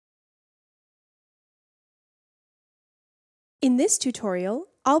In this tutorial,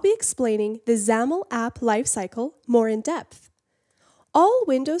 I'll be explaining the XAML app lifecycle more in depth. All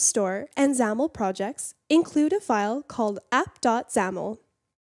Windows Store and XAML projects include a file called app.xaml.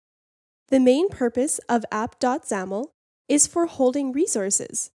 The main purpose of app.xaml is for holding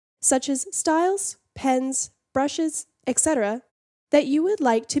resources, such as styles, pens, brushes, etc., that you would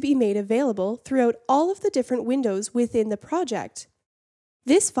like to be made available throughout all of the different windows within the project.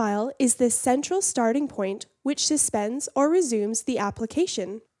 This file is the central starting point which suspends or resumes the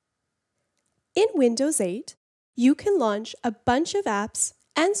application. In Windows 8, you can launch a bunch of apps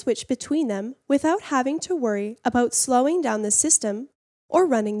and switch between them without having to worry about slowing down the system or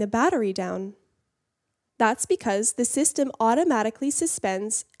running the battery down. That's because the system automatically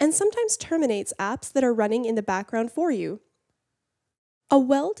suspends and sometimes terminates apps that are running in the background for you. A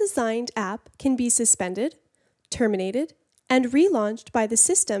well-designed app can be suspended, terminated, and relaunched by the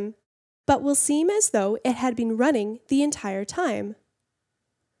system, but will seem as though it had been running the entire time.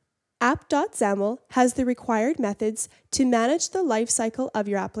 App.xaml has the required methods to manage the lifecycle of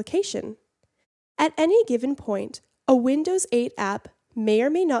your application. At any given point, a Windows 8 app may or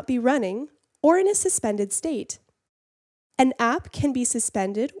may not be running or in a suspended state. An app can be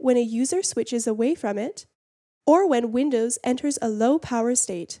suspended when a user switches away from it or when Windows enters a low power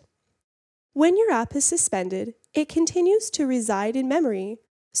state. When your app is suspended, it continues to reside in memory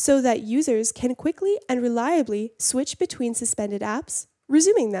so that users can quickly and reliably switch between suspended apps,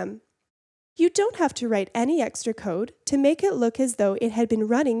 resuming them. You don't have to write any extra code to make it look as though it had been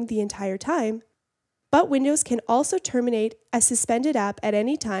running the entire time. But Windows can also terminate a suspended app at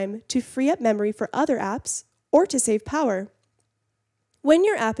any time to free up memory for other apps or to save power. When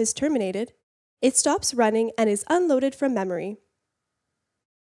your app is terminated, it stops running and is unloaded from memory.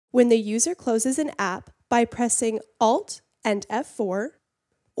 When the user closes an app by pressing Alt and F4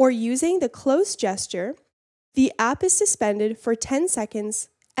 or using the close gesture, the app is suspended for 10 seconds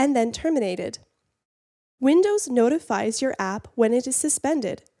and then terminated. Windows notifies your app when it is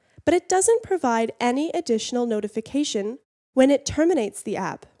suspended, but it doesn't provide any additional notification when it terminates the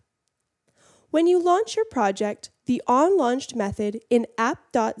app. When you launch your project, the onLaunched method in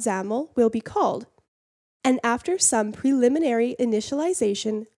app.xaml will be called, and after some preliminary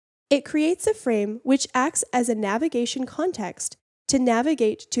initialization, it creates a frame which acts as a navigation context to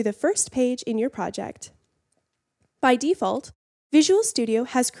navigate to the first page in your project. By default, Visual Studio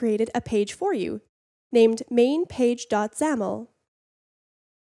has created a page for you, named mainpage.xaml.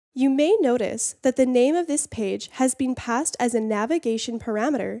 You may notice that the name of this page has been passed as a navigation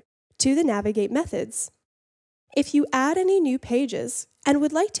parameter to the navigate methods. If you add any new pages and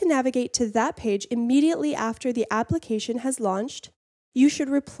would like to navigate to that page immediately after the application has launched, you should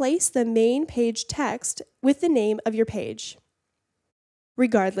replace the main page text with the name of your page.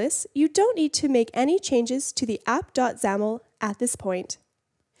 Regardless, you don't need to make any changes to the app.xaml at this point.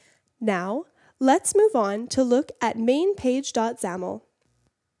 Now, let's move on to look at mainpage.xaml.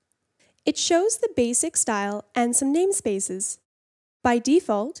 It shows the basic style and some namespaces. By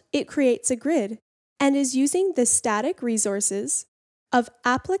default, it creates a grid and is using the static resources of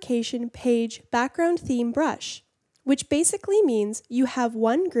application page background theme brush, which basically means you have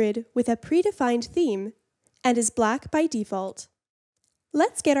one grid with a predefined theme and is black by default.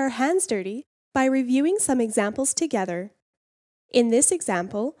 Let's get our hands dirty by reviewing some examples together. In this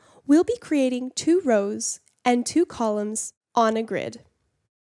example, we'll be creating 2 rows and 2 columns on a grid.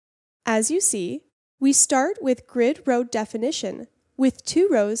 As you see, we start with grid row definition with 2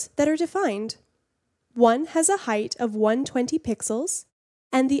 rows that are defined. One has a height of 120 pixels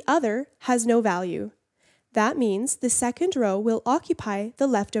and the other has no value. That means the second row will occupy the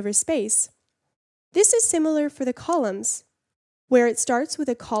leftover space. This is similar for the columns, where it starts with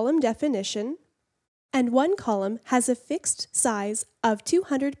a column definition and one column has a fixed size of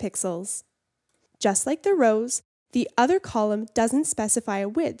 200 pixels. Just like the rows, the other column doesn't specify a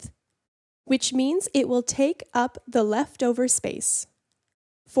width, which means it will take up the leftover space.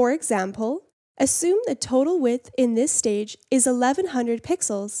 For example, assume the total width in this stage is 1100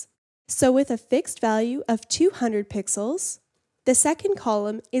 pixels. So with a fixed value of 200 pixels, the second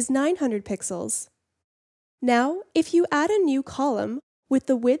column is 900 pixels. Now, if you add a new column with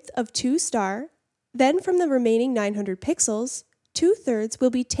the width of 2 star, then from the remaining 900 pixels, 2/3 will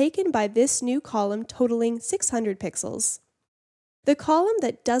be taken by this new column totaling 600 pixels. The column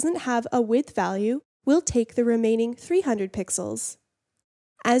that doesn't have a width value will take the remaining 300 pixels.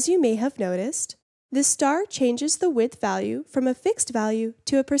 As you may have noticed, the star changes the width value from a fixed value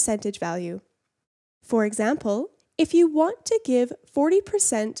to a percentage value. For example, if you want to give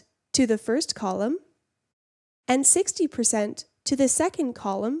 40% to the first column and 60% to the second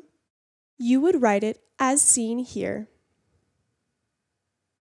column, you would write it as seen here.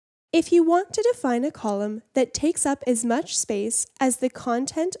 If you want to define a column that takes up as much space as the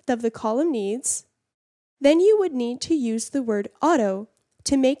content of the column needs, then you would need to use the word auto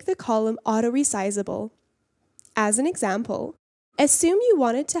to make the column auto-resizable. As an example, assume you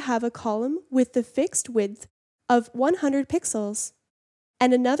wanted to have a column with the fixed width of 100 pixels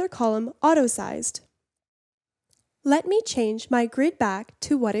and another column auto-sized. Let me change my grid back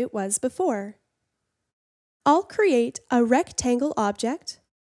to what it was before. I'll create a rectangle object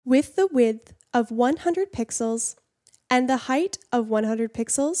with the width of 100 pixels and the height of 100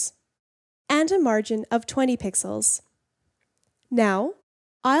 pixels and a margin of 20 pixels. Now,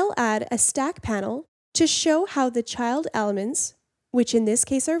 I'll add a stack panel to show how the child elements, which in this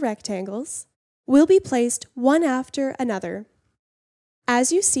case are rectangles, will be placed one after another.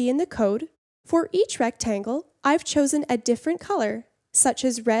 As you see in the code, for each rectangle, I've chosen a different color, such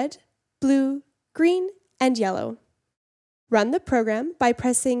as red, blue, green, and yellow. Run the program by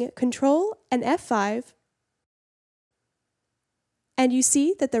pressing Ctrl and F5, and you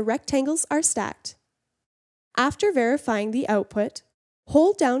see that the rectangles are stacked. After verifying the output,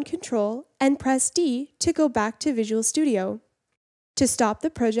 hold down Ctrl and press D to go back to Visual Studio. To stop the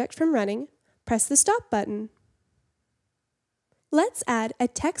project from running, press the Stop button. Let's add a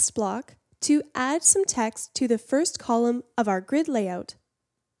text block to add some text to the first column of our grid layout.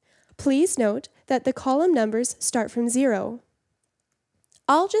 Please note that the column numbers start from 0.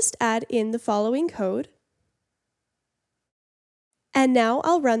 I'll just add in the following code. And now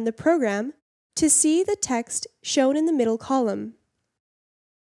I'll run the program to see the text shown in the middle column.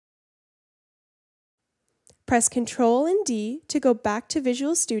 Press Ctrl and D to go back to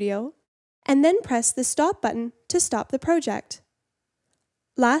Visual Studio, and then press the Stop button to stop the project.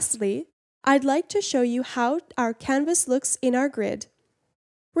 Lastly, I'd like to show you how our canvas looks in our grid.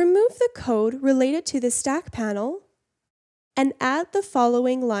 Remove the code related to the stack panel and add the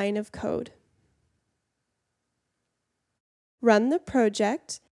following line of code. Run the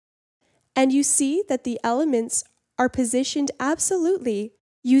project, and you see that the elements are positioned absolutely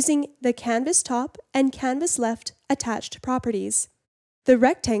using the canvas top and canvas left attached properties. The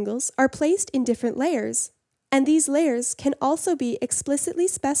rectangles are placed in different layers, and these layers can also be explicitly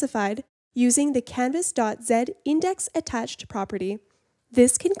specified using the canvas.z index attached property.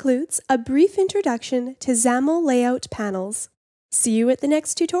 This concludes a brief introduction to XAML layout panels. See you at the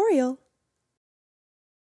next tutorial.